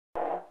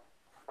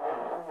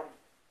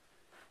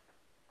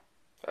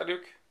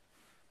Luke?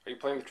 Are you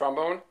playing the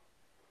trombone?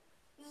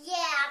 Yeah.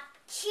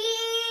 Cheese.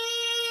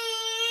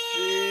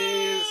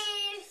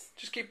 Cheese.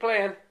 Just keep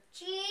playing.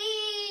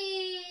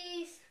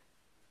 Cheese.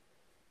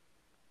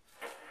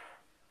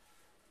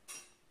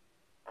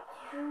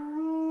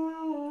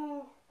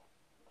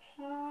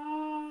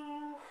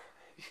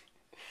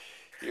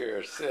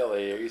 You're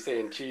silly. Are you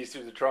saying cheese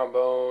through the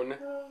trombone?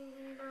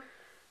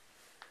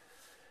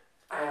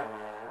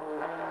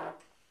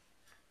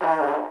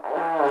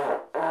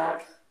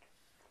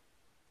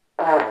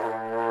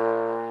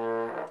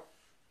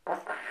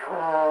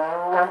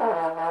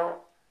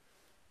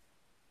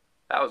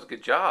 That was a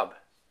good job.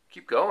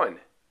 Keep going.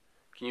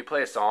 Can you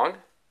play a song?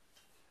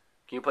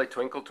 Can you play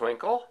Twinkle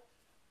Twinkle?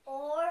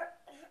 Or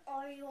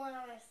you want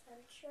my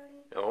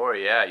sunshine? Or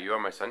yeah, You Are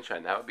My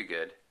Sunshine. That would be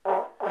good.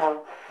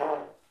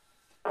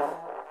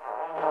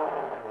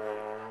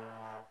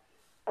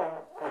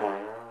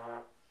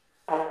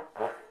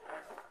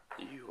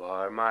 You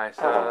are my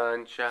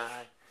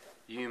sunshine.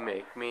 You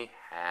make me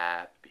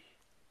happy.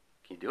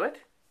 Can you do it?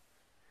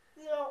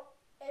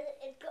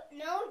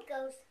 No, it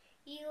goes.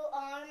 You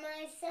are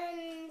my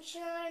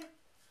sunshine,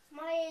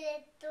 my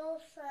little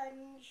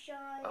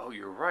sunshine. Oh,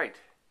 you're right.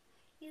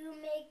 You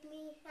make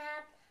me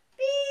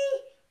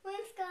happy when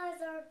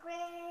skies are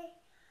gray.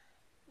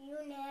 You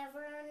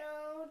never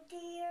know,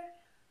 dear,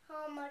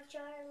 how much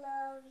I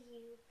love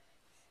you.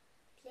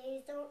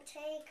 Please don't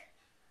take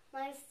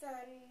my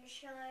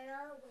sunshine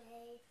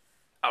away.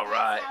 All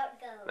right. That's how it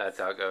goes. That's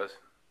how it goes.